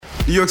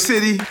New York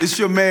City, it's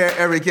your mayor,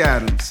 Eric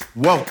Adams.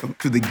 Welcome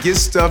to the Get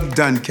Stuff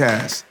Done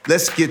cast.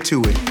 Let's get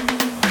to it.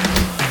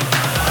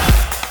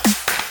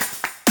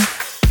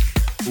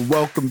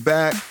 Welcome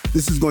back.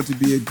 This is going to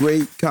be a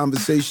great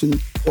conversation.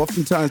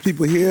 Oftentimes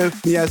people hear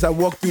me as I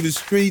walk through the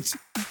streets,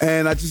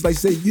 and I just like to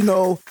say, you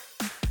know,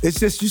 it's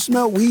just you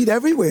smell weed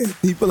everywhere.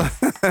 People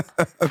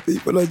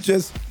are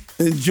just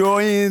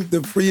enjoying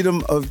the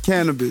freedom of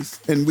cannabis.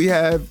 And we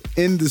have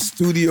in the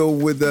studio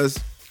with us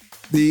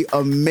the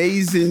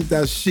amazing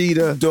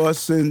Dasheeda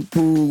Dawson,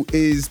 who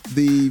is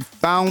the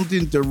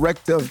founding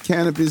director of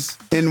Cannabis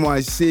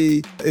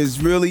NYC,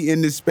 is really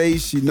in this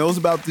space. She knows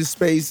about this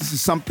space. This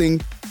is something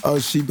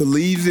she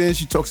believes in.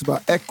 She talks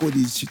about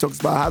equities. She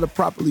talks about how to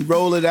properly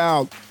roll it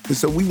out. And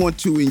so we want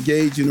to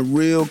engage in a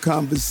real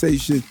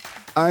conversation.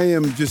 I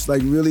am just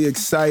like really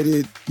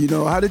excited. You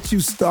know, how did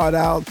you start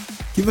out?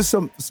 Give us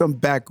some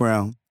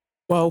background.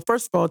 Well,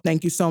 first of all,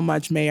 thank you so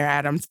much, Mayor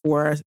Adams,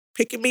 for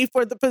picking me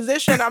for the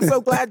position. I'm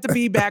so glad to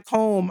be back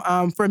home.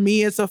 For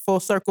me, it's a full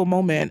circle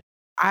moment.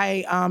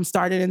 I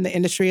started in the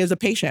industry as a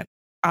patient.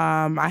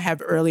 I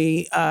have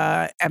early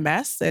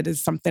MS. It is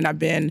something I've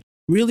been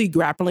really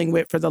grappling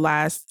with for the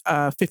last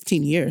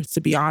 15 years, to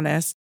be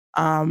honest.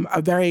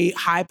 A very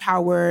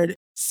high-powered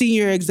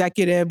senior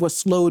executive was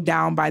slowed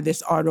down by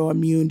this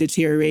autoimmune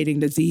deteriorating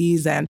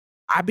disease, and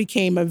I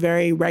became a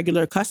very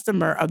regular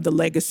customer of the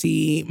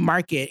legacy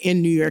market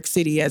in New York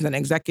City as an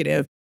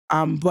executive.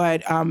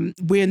 But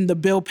when the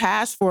bill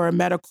passed for a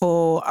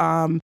medical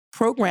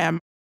program,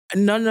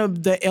 none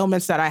of the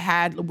ailments that I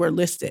had were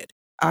listed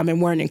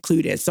and weren't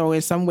included. So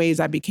in some ways,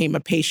 I became a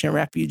patient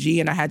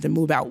refugee and I had to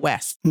move out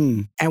west.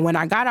 And when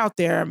I got out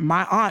there,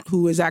 my aunt,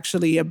 who is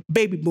actually a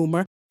baby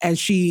boomer, and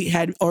she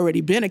had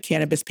already been a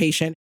cannabis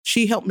patient,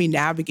 she helped me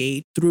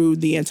navigate through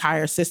the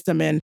entire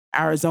system in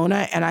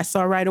Arizona. And I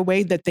saw right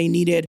away that they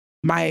needed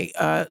my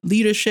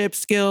leadership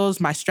skills,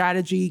 my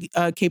strategy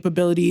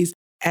capabilities,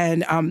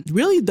 and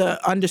really the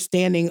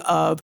understanding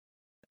of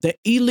the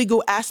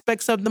illegal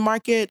aspects of the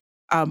market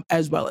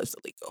as well as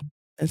the legal.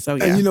 And so,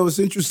 yeah. And you know, it's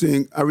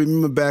interesting. I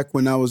remember back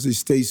when I was a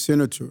state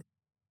senator,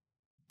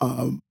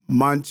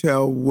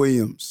 Montel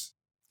Williams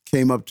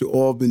came up to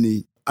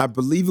Albany. I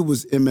believe it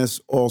was MS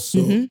also.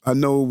 Mm-hmm. I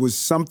know it was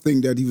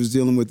something that he was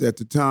dealing with at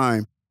the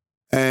time.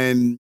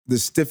 And the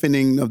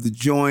stiffening of the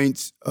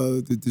joints,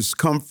 the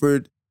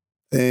discomfort.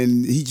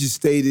 And he just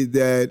stated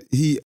that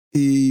he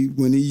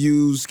when he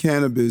used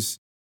cannabis,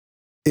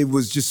 it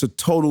was just a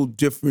total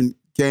different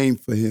game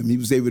for him. He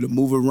was able to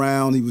move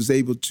around. He was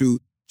able to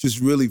just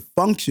really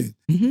function.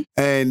 Mm-hmm.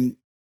 And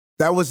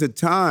that was a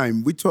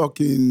time, we're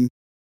talking,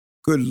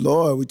 good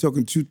Lord, we're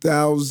talking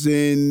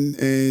 2000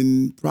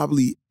 and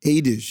probably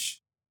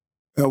 8-ish,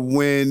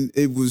 when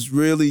it was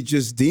really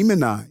just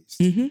demonized.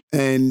 Mm-hmm.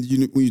 And you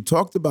know, when you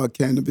talked about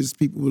cannabis,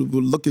 people would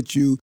look at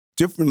you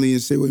differently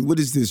and say, well, what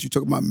is this? You're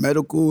talking about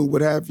medical and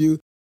what have you.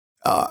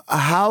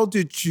 How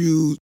did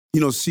you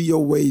see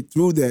your way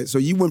through that? So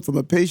you went from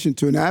a patient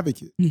to an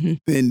advocate. Mm-hmm.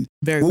 And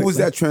what was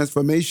that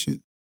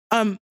transformation?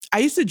 I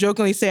used to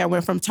jokingly say I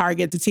went from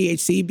Target to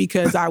THC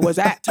because I was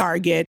at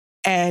Target,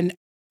 and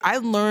I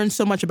learned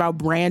so much about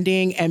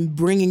branding and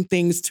bringing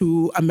things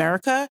to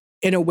America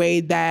in a way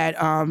that,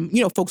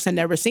 folks had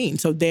never seen.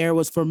 So there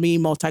was, for me,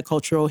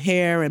 multicultural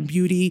hair and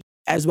beauty,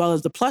 as well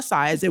as the plus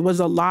size. It was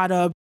a lot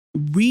of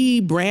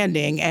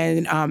rebranding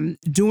and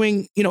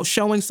doing,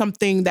 showing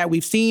something that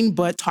we've seen,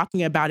 but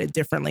talking about it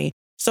differently.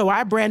 So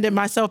I branded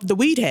myself the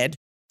weed head.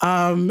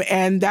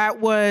 And that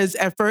was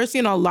at first,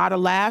 a lot of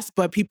laughs,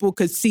 but people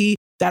could see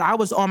that I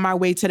was on my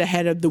way to the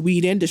head of the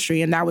weed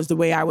industry. And that was the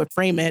way I would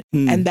frame it.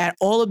 And that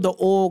all of the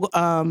old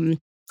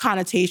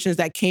connotations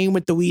that came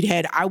with the weed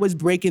head, I was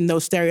breaking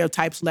those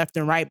stereotypes left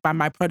and right by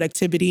my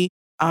productivity,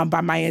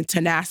 by my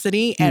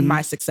tenacity and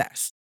my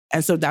success.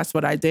 And so that's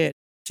what I did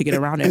to get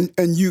around it.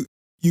 And you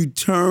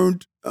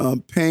turned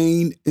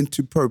pain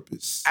into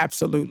purpose.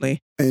 Absolutely.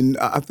 And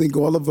I think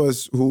all of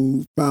us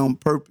who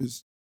found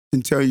purpose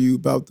can tell you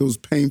about those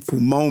painful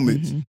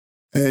moments. Mm-hmm.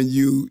 And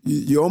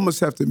you almost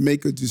have to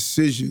make a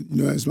decision.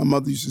 As my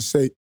mother used to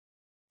say,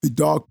 the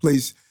dark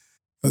place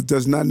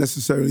does not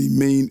necessarily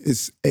mean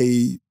it's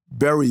a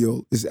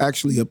burial. It's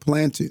actually a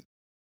planting.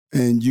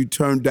 And you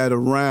turned that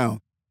around.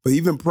 But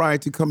even prior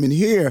to coming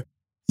here,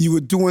 you were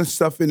doing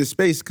stuff in the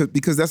space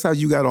because that's how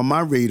you got on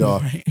my radar.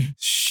 Right.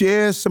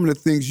 Share some of the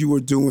things you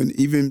were doing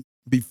even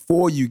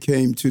before you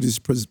came to this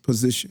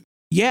position.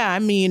 Yeah,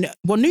 New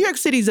York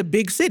City is a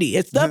big city.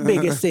 It's the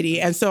biggest city.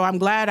 And so I'm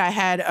glad I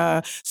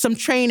had some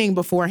training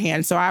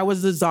beforehand. So I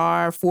was the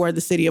czar for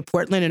the city of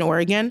Portland in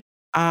Oregon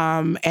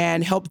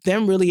and helped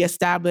them really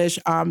establish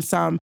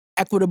some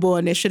equitable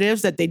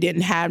initiatives that they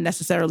didn't have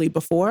necessarily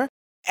before.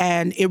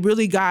 And it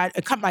really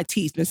cut my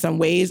teeth in some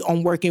ways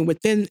on working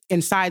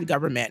inside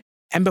government.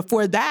 And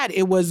before that,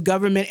 it was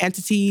government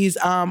entities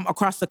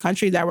across the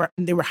country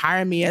they were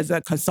hiring me as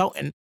a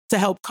consultant to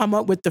help come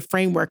up with the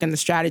framework and the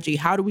strategy.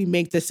 How do we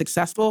make this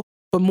successful?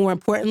 But more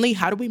importantly,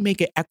 how do we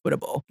make it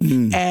equitable?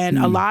 And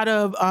a lot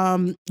of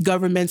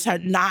governments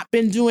had not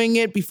been doing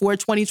it before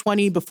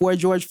 2020, before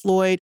George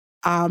Floyd.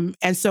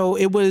 And so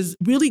it was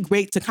really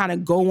great to kind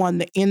of go on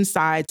the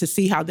inside to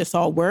see how this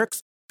all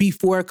works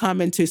before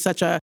coming to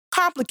such a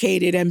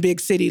complicated and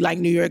big city like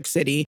New York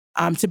City,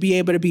 to be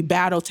able to be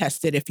battle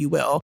tested, if you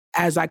will,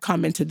 as I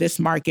come into this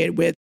market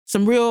with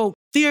some real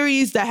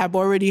theories that have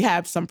already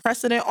had some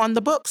precedent on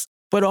the books,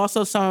 but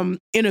also some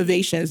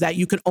innovations that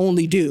you can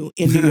only do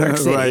in New York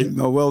City. Right,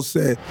 no, well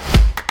said.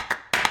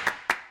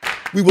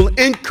 We will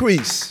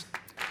increase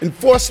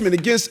enforcement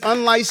against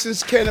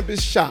unlicensed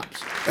cannabis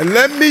shops. And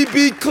let me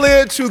be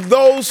clear to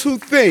those who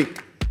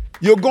think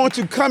you're going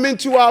to come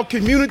into our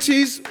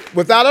communities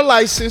without a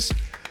license,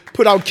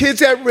 put our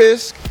kids at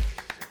risk,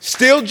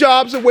 steal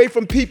jobs away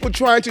from people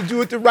trying to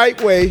do it the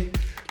right way.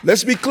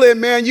 Let's be clear,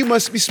 man, you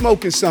must be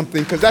smoking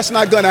something, because that's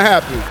not gonna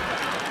happen.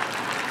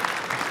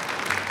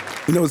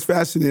 You know, it's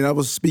fascinating. I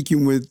was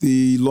speaking with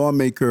the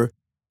lawmaker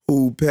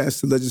who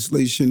passed the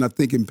legislation, I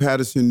think in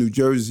Paterson, New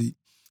Jersey,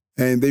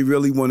 and they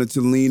really wanted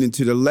to lean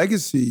into the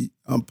legacy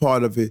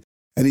part of it.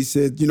 And he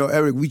said, you know,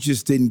 Eric, we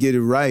just didn't get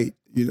it right.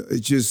 You know,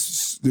 it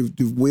just,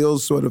 the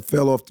wheels sort of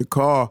fell off the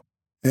car,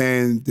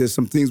 and there's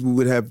some things we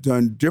would have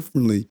done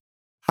differently.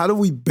 How do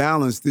we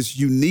balance this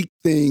unique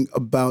thing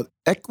about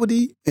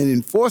equity and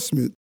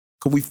enforcement?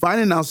 Because we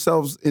finding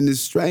ourselves in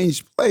this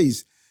strange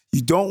place.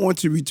 You don't want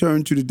to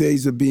return to the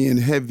days of being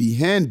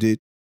heavy-handed,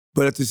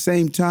 but at the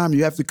same time,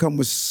 you have to come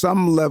with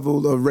some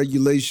level of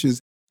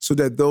regulations so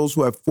that those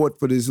who have fought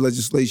for this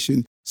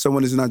legislation,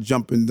 someone is not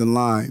jumping the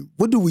line.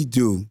 What do we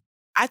do?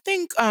 I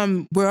think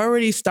we're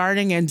already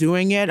starting and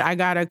doing it. I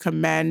got to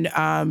commend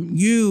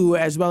you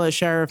as well as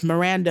Sheriff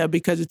Miranda,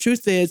 because the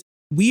truth is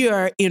we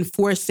are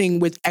enforcing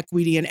with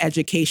equity and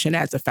education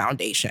as a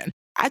foundation.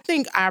 I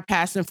think our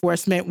past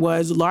enforcement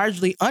was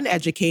largely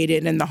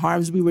uneducated in the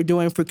harms we were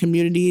doing for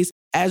communities,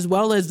 as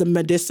well as the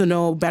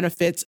medicinal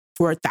benefits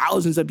for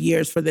thousands of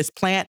years for this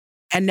plant.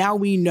 And now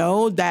we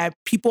know that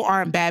people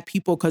aren't bad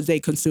people because they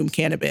consume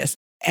cannabis.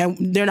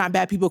 And they're not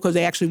bad people because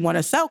they actually want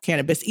to sell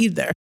cannabis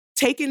either.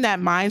 Taking that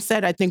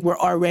mindset, I think we're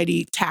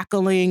already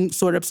tackling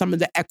sort of some of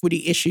the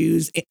equity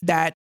issues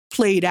that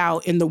played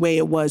out in the way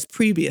it was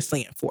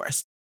previously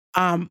enforced.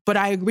 But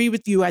I agree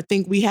with you. I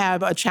think we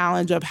have a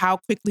challenge of how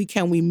quickly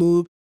can we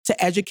move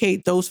to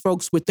educate those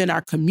folks within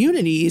our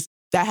communities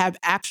that have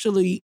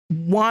actually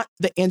want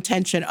the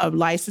intention of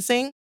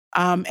licensing.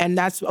 And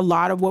that's a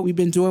lot of what we've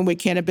been doing with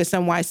Cannabis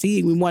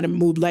NYC. We want to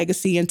move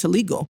legacy into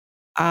legal.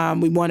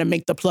 We want to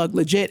make the plug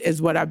legit,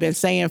 is what I've been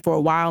saying for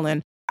a while.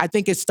 And I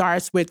think it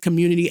starts with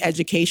community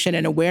education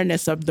and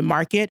awareness of the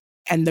market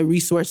and the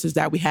resources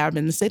that we have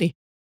in the city.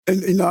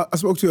 And you know, I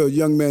spoke to a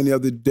young man the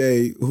other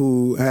day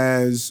who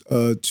has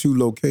 2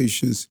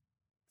 locations.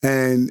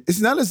 And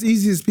it's not as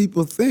easy as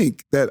people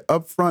think. That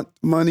upfront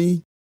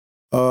money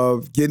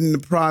of getting the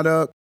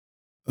product,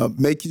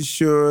 making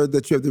sure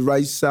that you have the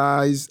right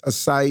size, a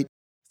site.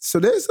 So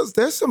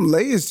there's some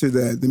layers to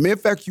that. The mere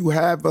fact you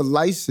have a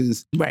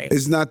license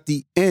is not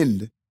the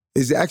end.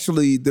 It's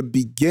actually the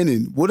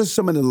beginning. What are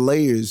some of the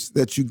layers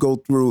that you go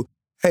through?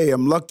 Hey,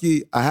 I'm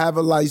lucky. I have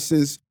a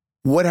license.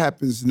 What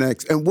happens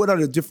next? And what are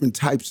the different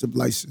types of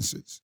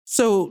licenses?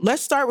 So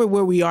let's start with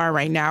where we are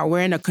right now.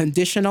 We're in a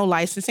conditional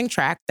licensing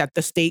track that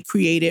the state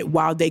created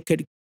while they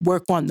could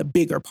work on the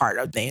bigger part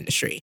of the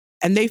industry.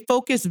 And they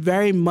focus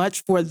very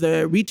much for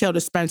the retail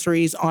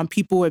dispensaries on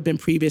people who have been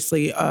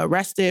previously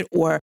arrested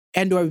or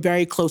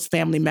very close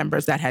family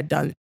members that had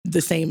done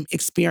the same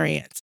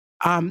experience.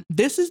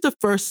 This is the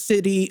first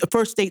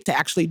state to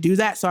actually do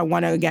that. So I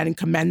want to, again,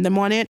 commend them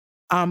on it.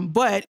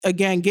 But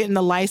again, getting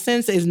the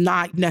license is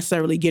not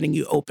necessarily getting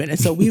you open. And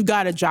so we've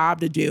got a job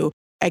to do.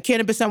 At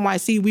Cannabis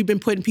NYC, we've been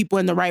putting people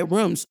in the right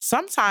rooms.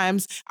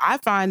 Sometimes I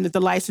find that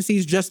the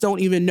licensees just don't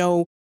even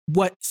know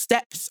what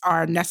steps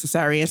are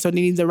necessary. And so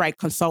they need the right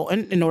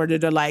consultant in order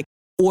to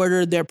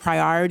order their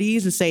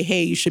priorities and say,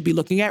 hey, you should be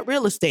looking at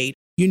real estate.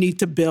 You need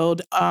to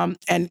build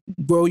and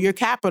grow your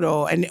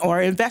capital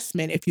or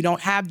investment if you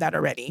don't have that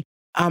already.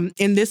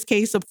 In this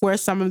case, of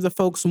course, some of the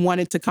folks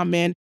wanted to come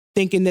in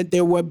thinking that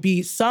there would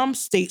be some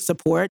state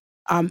support,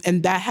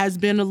 and that has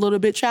been a little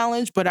bit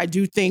challenged. But I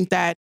do think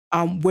that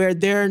where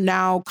they're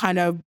now kind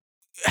of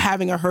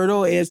having a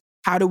hurdle is,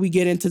 how do we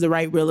get into the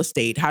right real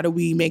estate? How do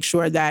we make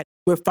sure that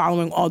we're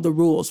following all the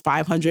rules,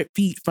 500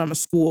 feet from a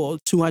school,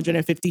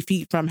 250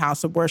 feet from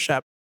house of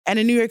worship? And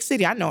in New York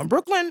City, I know in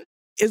Brooklyn,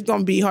 it's going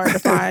to be hard to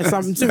find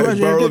something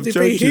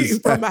 250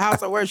 feet from a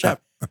house of worship,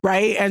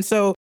 right? And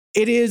so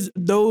it is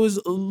those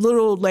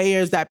little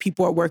layers that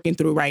people are working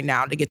through right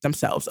now to get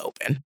themselves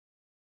open.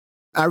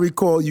 I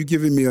recall you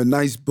giving me a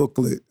nice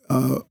booklet,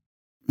 where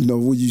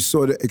you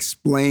sort of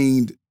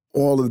explained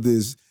all of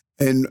this.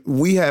 And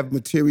we have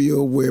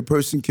material where a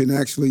person can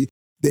actually,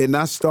 they're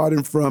not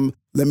starting from,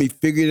 let me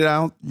figure it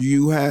out.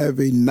 You have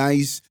a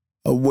nice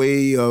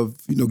way of,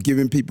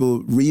 giving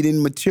people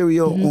reading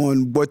material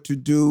on what to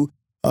do.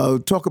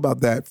 Talk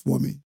about that for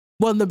me.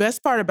 Well, the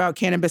best part about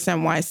Cannabis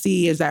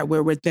NYC is that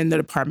we're within the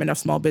Department of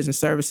Small Business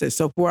Services.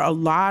 So for a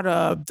lot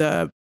of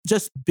the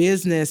just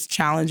business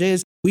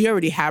challenges, we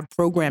already have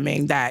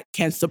programming that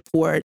can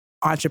support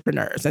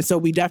entrepreneurs. And so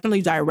we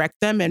definitely direct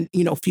them and,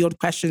 field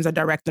questions and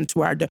direct them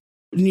to our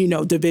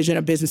Division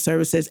of Business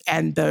Services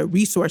and the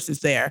resources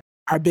there.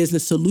 Our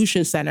business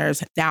solution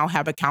centers now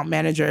have account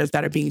managers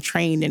that are being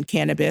trained in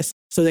cannabis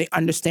so they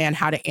understand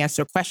how to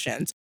answer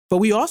questions. But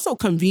we also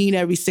convene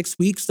every 6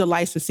 weeks the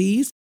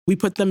licensees. We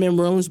put them in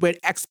rooms with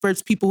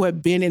experts, people who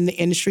have been in the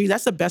industry.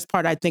 That's the best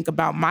part I think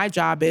about my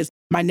job is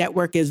my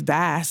network is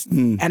vast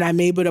and I'm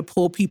able to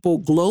pull people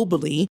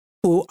globally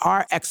who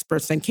are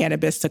experts in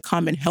cannabis to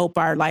come and help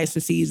our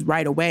licensees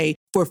right away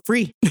for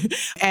free.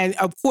 And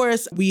of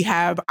course, we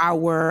have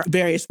our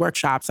various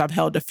workshops. I've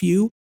held a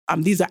few.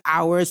 These are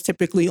hours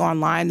typically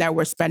online that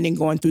we're spending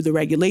going through the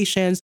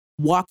regulations,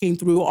 walking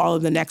through all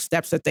of the next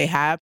steps that they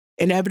have.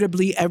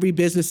 Inevitably, every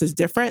business is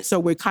different. So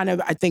we're kind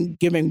of, I think,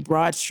 giving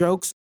broad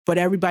strokes, but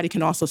everybody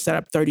can also set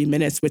up 30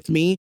 minutes with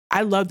me.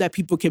 I love that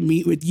people can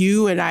meet with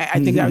you. And I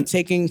think I'm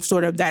taking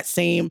sort of that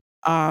same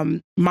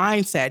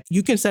mindset.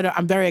 You can set up,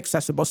 I'm very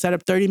accessible. Set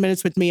up 30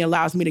 minutes with me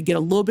allows me to get a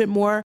little bit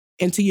more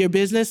into your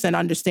business and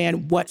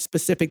understand what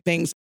specific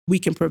things we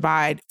can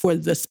provide for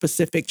the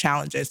specific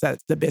challenges that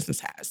the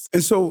business has.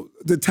 And so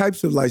the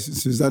types of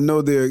licenses, I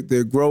know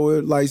they're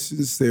grower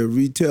license, they're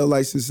retail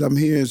license. I'm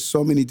hearing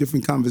so many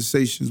different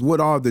conversations.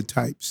 What are the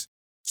types?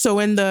 So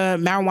in the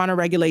Marijuana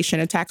Regulation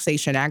and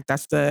Taxation Act,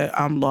 that's the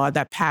law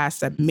that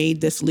passed that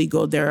made this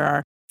legal. There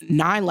are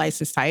 9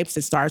 license types.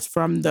 It starts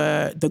from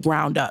the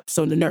ground up.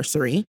 So the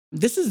nursery.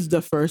 This is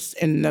the first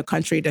in the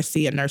country to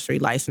see a nursery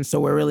license. So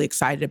we're really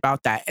excited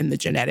about that and the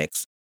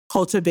genetics.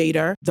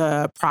 Cultivator,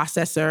 the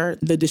processor,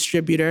 the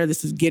distributor.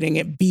 This is getting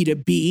it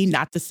B2B,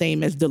 not the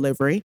same as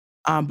delivery.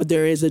 But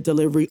there is a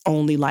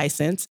delivery-only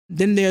license.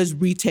 Then there's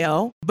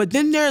retail. But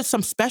then there's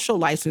some special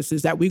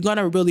licenses that we're going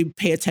to really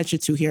pay attention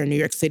to here in New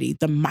York City.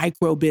 The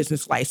micro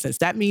business license.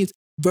 That means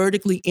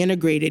vertically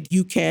integrated.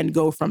 You can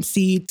go from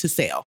seed to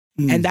sale.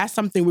 And that's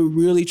something we're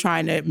really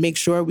trying to make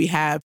sure we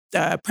have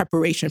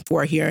preparation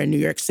for here in New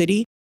York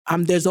City.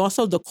 There's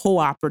also the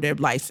cooperative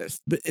license.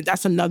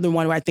 That's another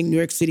one where I think New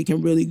York City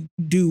can really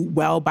do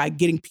well by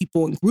getting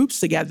people in groups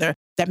together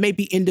that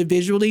maybe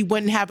individually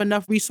wouldn't have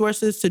enough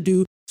resources to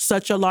do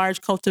such a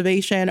large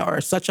cultivation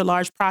or such a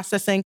large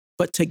processing,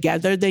 but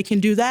together they can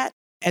do that.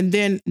 And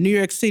then New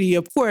York City,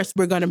 of course,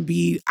 we're going to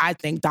be, I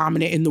think,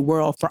 dominant in the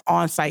world for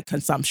on-site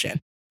consumption.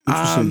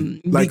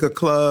 Like a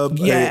club,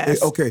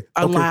 yes,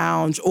 a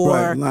lounge,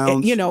 or right,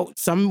 lounge.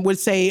 Some would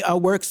say a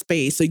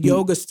workspace, a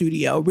yoga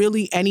studio,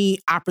 really any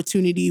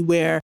opportunity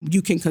where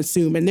you can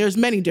consume. And there's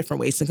many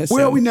different ways to consume.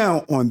 Where are we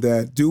now on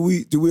that? Do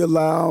we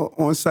allow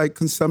on-site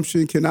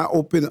consumption? Can I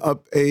open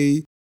up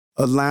a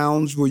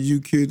lounge where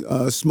you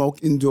could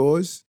smoke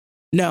indoors?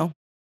 No,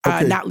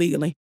 not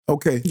legally.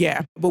 Okay.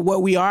 Yeah. But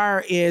what we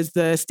are is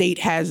the state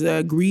has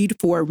agreed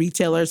for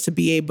retailers to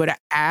be able to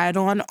add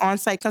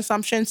on-site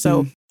consumption.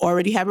 So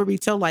already have a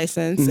retail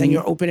license and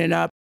you're opening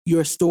up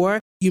your store,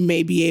 you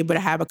may be able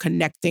to have a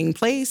connecting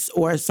place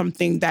or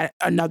something that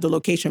another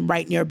location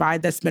right nearby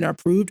that's been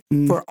approved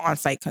for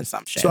on-site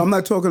consumption. So I'm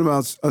not talking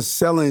about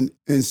selling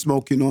and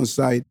smoking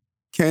on-site.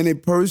 Can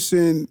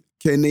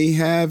they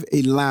have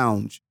a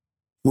lounge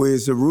where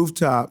it's a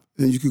rooftop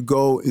and you could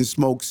go and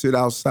smoke, sit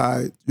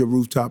outside your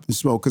rooftop and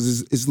smoke?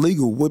 Because it's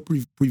legal. What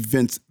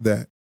prevents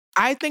that?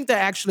 I think that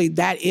actually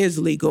that is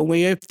legal.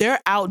 If they're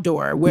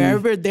outdoor,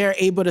 wherever they're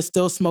able to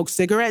still smoke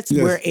cigarettes,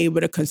 we're able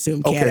to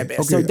consume cannabis.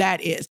 Okay. So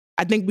that is.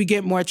 I think we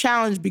get more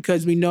challenged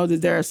because we know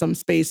that there are some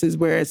spaces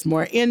where it's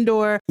more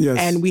indoor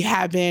and we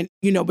haven't,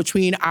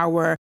 between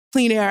our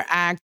Clean Air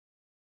Act,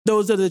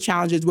 those are the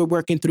challenges we're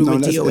working through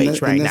with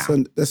DOH right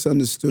now. That's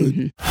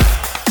understood.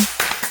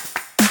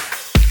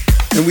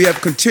 And we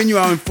have continued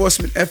our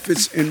enforcement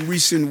efforts in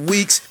recent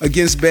weeks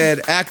against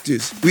bad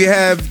actors. We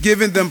have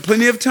given them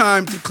plenty of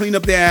time to clean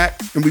up their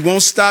act, and we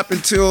won't stop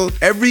until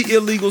every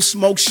illegal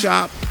smoke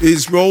shop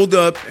is rolled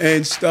up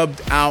and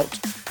stubbed out,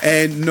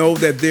 and know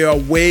that there are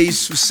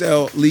ways to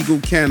sell legal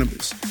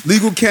cannabis.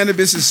 Legal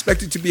cannabis is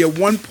expected to be a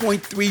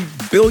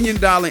 $1.3 billion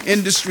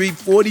industry,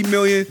 $40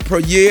 million per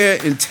year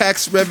in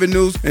tax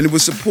revenues, and it will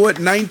support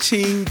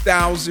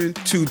 19,000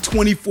 to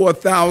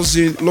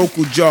 24,000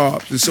 local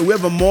jobs. And so we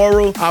have a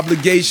moral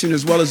obligation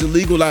as well as a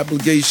legal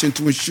obligation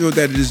to ensure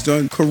that it is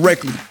done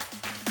correctly.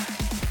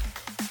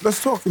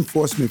 Let's talk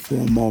enforcement for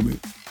a moment.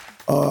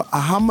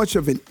 How much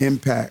of an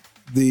impact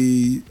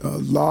the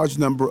large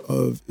number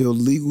of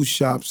illegal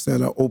shops that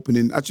are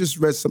opening? I just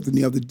read something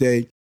the other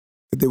day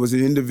that there was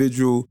an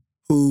individual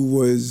who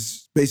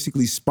was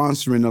basically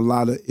sponsoring a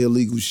lot of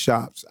illegal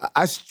shops.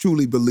 I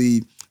truly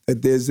believe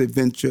that there's a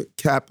venture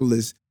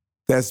capitalist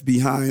that's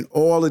behind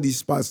all of these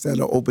spots that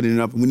are opening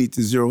up, and we need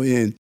to zero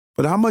in.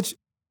 But how much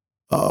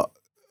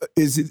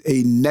is it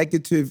a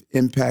negative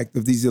impact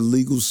of these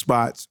illegal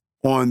spots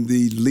on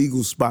the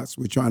legal spots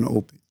we're trying to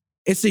open?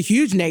 It's a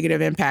huge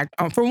negative impact.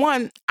 For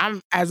one, I'm,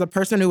 as a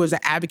person who was an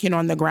advocate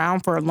on the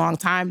ground for a long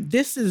time,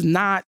 this is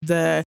not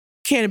the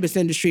cannabis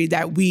industry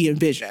that we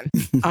envision.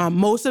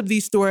 Most of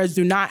these stores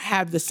do not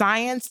have the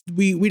science.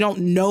 We don't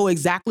know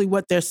exactly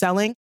what they're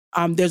selling.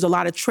 There's a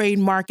lot of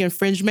trademark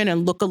infringement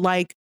and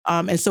look-alike.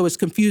 And so it's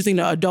confusing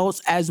to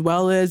adults as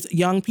well as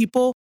young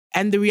people.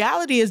 And the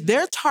reality is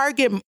their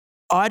target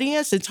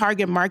audience, the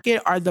target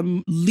market are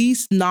the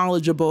least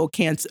knowledgeable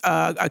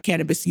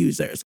cannabis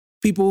users.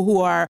 People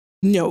who are,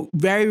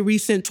 very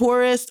recent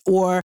tourists,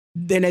 or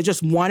then they're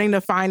just wanting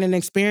to find an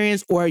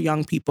experience, or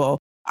young people.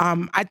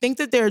 I think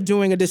that they're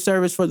doing a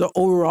disservice for the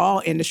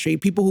overall industry.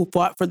 People who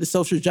fought for the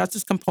social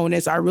justice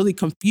components are really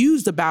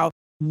confused about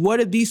what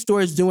are these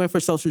stores doing for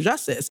social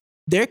justice.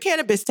 Their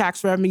cannabis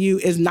tax revenue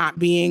is not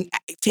being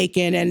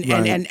taken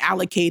and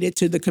allocated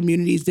to the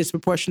communities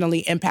disproportionately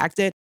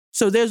impacted.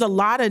 So there's a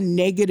lot of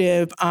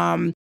negative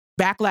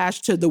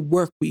backlash to the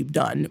work we've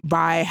done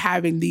by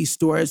having these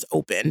stores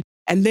open.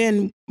 And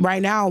then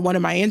right now, one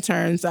of my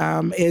interns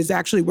is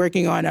actually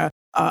working on a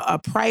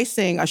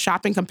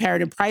shopping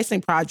comparative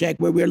pricing project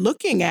where we're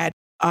looking at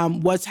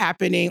what's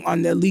happening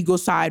on the legal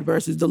side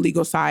versus the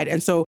legal side.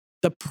 And so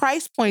the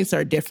price points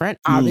are different,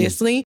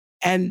 obviously,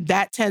 and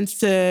that tends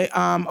to,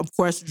 of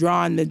course,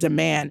 draw on the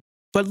demand.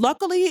 But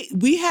luckily,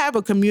 we have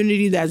a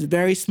community that's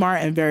very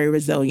smart and very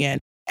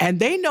resilient. And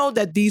they know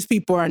that these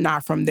people are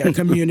not from their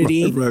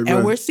community.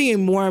 Right. We're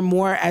seeing more and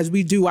more as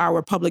we do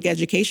our public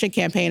education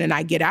campaign, and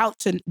I get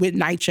out with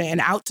NYCHA and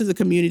out to the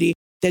community,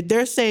 that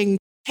they're saying,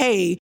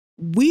 hey,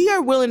 we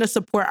are willing to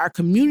support our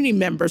community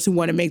members who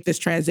want to make this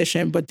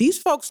transition, but these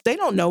folks, they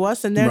don't know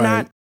us and they're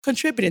not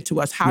contributing to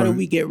us. How do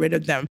we get rid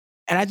of them?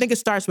 And I think it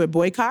starts with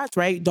boycotts,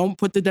 right? Don't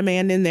put the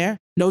demand in there.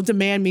 No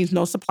demand means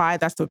no supply.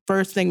 That's the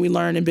first thing we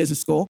learn in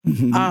business school.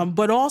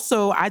 But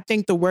also, I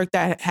think the work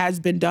that has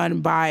been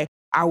done by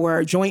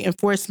our joint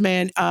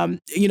enforcement,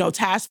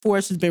 task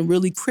force has been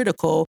really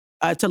critical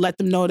to let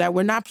them know that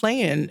we're not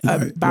playing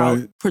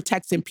about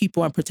protecting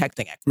people and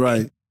protecting equity.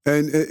 Right.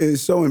 And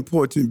it's so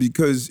important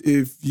because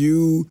if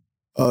you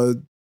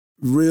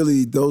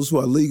really, those who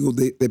are legal,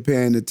 they're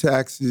paying the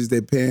taxes,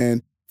 they're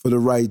paying for the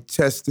right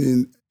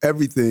testing,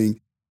 everything.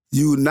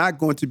 You're not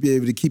going to be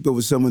able to keep up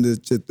with someone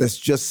that's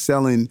just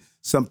selling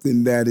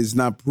something that is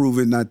not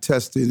proven, not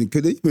tested, and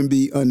could even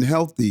be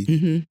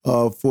unhealthy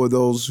for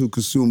those who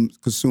consume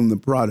the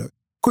product.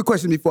 Quick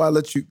question before I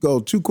let you go.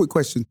 2 quick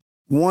questions.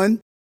 One,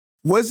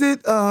 was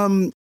it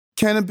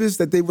cannabis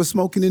that they were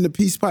smoking in the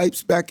peace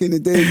pipes back in the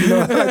day?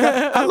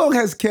 How long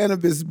has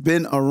cannabis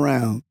been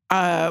around?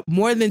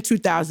 More than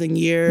 2,000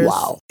 years.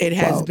 Wow. It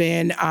has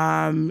been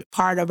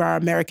part of our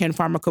American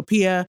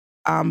pharmacopoeia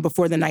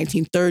before the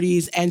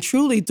 1930s, and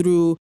truly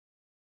through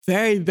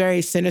very,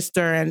 very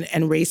sinister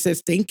and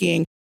racist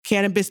thinking,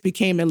 cannabis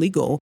became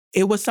illegal.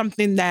 It was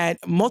something that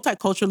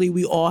multiculturally,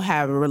 we all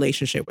have a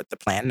relationship with the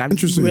plant. And I'm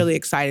really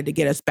excited to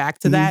get us back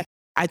to that.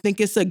 I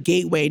think it's a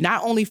gateway,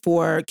 not only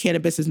for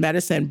cannabis as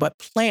medicine, but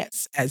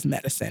plants as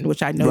medicine,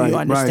 which I know you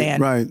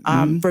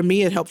understand. For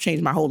me, it helped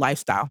change my whole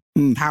lifestyle,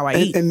 how I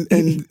eat.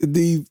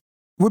 And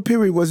what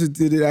period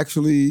did it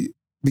actually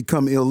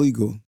become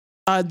illegal?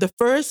 The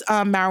first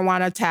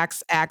Marijuana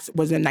Tax Act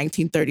was in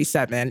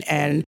 1937,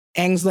 and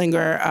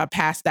Anslinger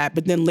passed that.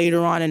 But then later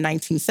on in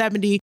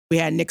 1970, we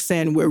had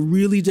Nixon. We're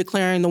really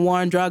declaring the war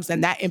on drugs,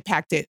 and that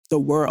impacted the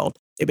world.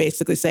 They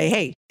basically say,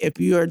 hey, if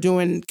you are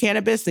doing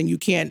cannabis, then you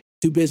can't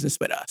do business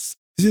with us.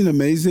 Isn't it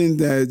amazing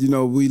that,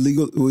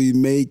 we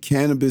made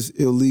cannabis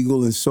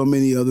illegal and so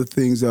many other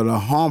things that are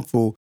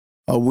harmful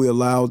we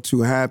allowed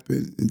to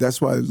happen? And that's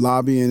why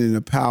lobbying and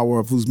the power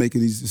of who's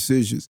making these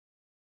decisions.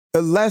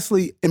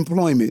 Lastly,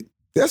 employment.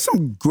 There's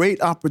some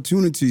great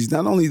opportunities,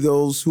 not only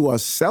those who are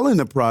selling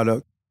the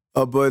product,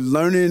 but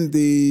learning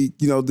the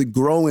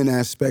growing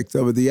aspect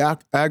of it, the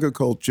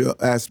agriculture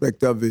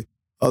aspect of it,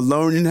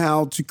 learning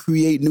how to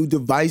create new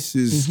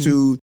devices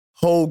to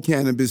hold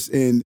cannabis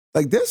in.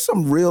 There's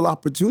some real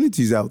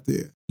opportunities out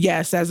there.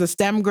 Yes, as a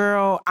STEM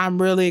girl,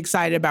 I'm really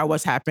excited about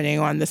what's happening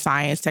on the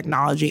science,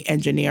 technology,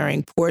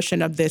 engineering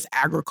portion of this,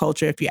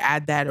 agriculture, if you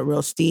add that, a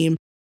real STEAM.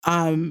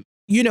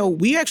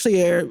 We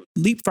actually are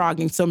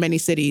leapfrogging so many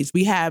cities.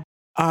 We have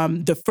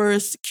the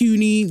first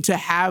CUNY to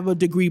have a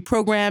degree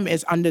program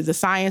is under the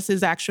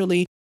sciences,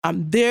 actually.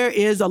 There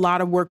is a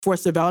lot of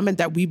workforce development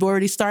that we've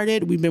already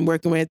started. We've been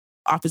working with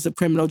Office of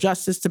Criminal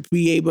Justice to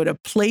be able to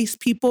place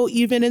people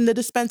even in the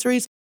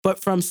dispensaries. But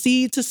from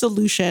seed to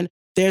solution,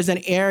 there's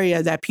an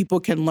area that people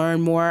can learn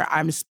more.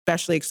 I'm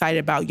especially excited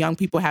about young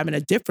people having a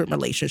different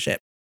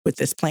relationship with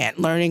this plant,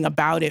 learning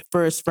about it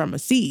first from a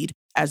seed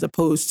as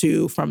opposed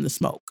to from the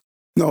smoke.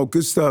 No,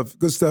 good stuff.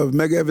 Good stuff.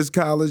 Medgar Evers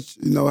College,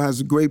 has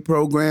a great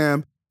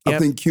program. Yep. I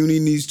think CUNY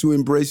needs to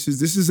embrace this.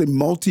 This is a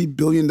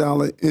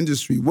multi-billion-dollar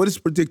industry. What is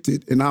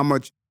predicted and how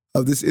much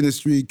of this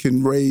industry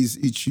can raise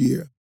each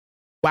year?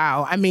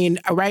 Wow. I mean,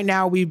 right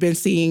now we've been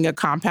seeing a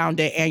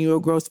compounded annual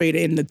growth rate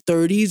in the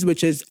 30s,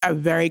 which is a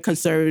very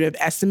conservative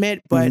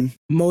estimate, but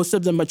most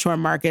of the mature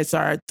markets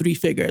are 3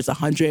 figures,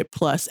 100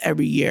 plus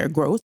every year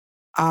growth.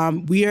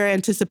 We are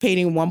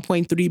anticipating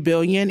 $1.3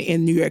 billion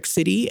in New York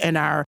City in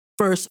our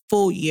first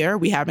full year.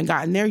 We haven't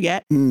gotten there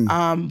yet,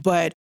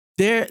 but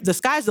the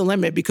sky's the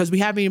limit because we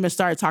haven't even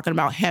started talking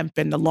about hemp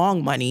and the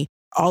long money,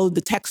 all of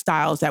the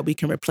textiles that we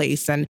can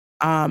replace and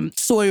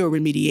soil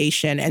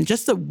remediation and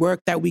just the work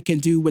that we can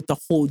do with the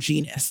whole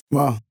genus.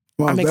 Wow.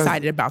 I'm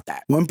excited about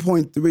that.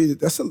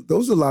 1.3,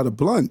 those are a lot of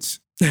blunts.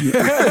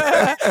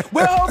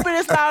 We're hoping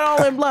it's not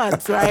all in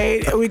blunts,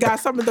 right? We got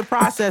some of the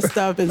processed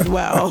stuff as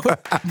well.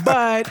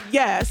 But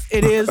yes,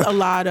 it is a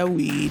lot of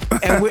weed.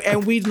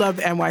 And we love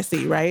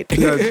NYC, right?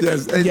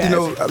 Yes. And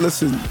yes.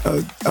 Listen,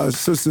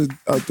 Sister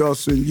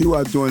Dawson, you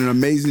are doing an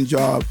amazing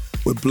job.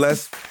 We're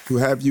blessed to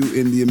have you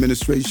in the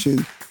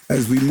administration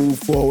as we move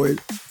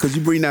forward, because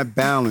you bring that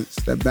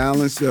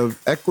balance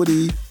of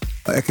equity,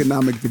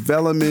 economic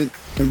development,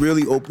 and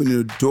really opening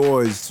the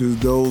doors to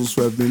those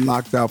who have been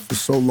locked out for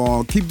so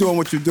long. Keep doing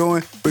what you're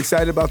doing. We're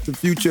excited about the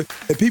future.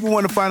 If people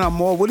want to find out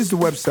more, what is the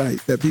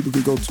website that people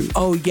can go to?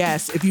 Oh,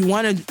 yes. If you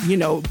want to,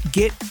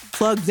 get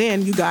plugged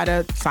in, you got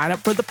to sign up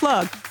for the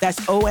plug.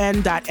 That's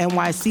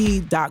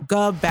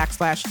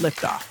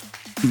on.nyc.gov/liftoff.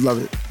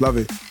 Love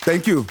it.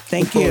 Thank you.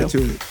 Thank you. Look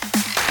forward to it.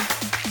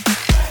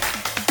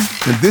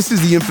 And this is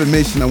the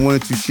information I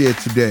wanted to share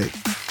today.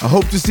 I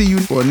hope to see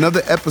you for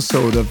another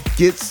episode of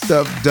Get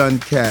Stuff Done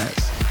Cast.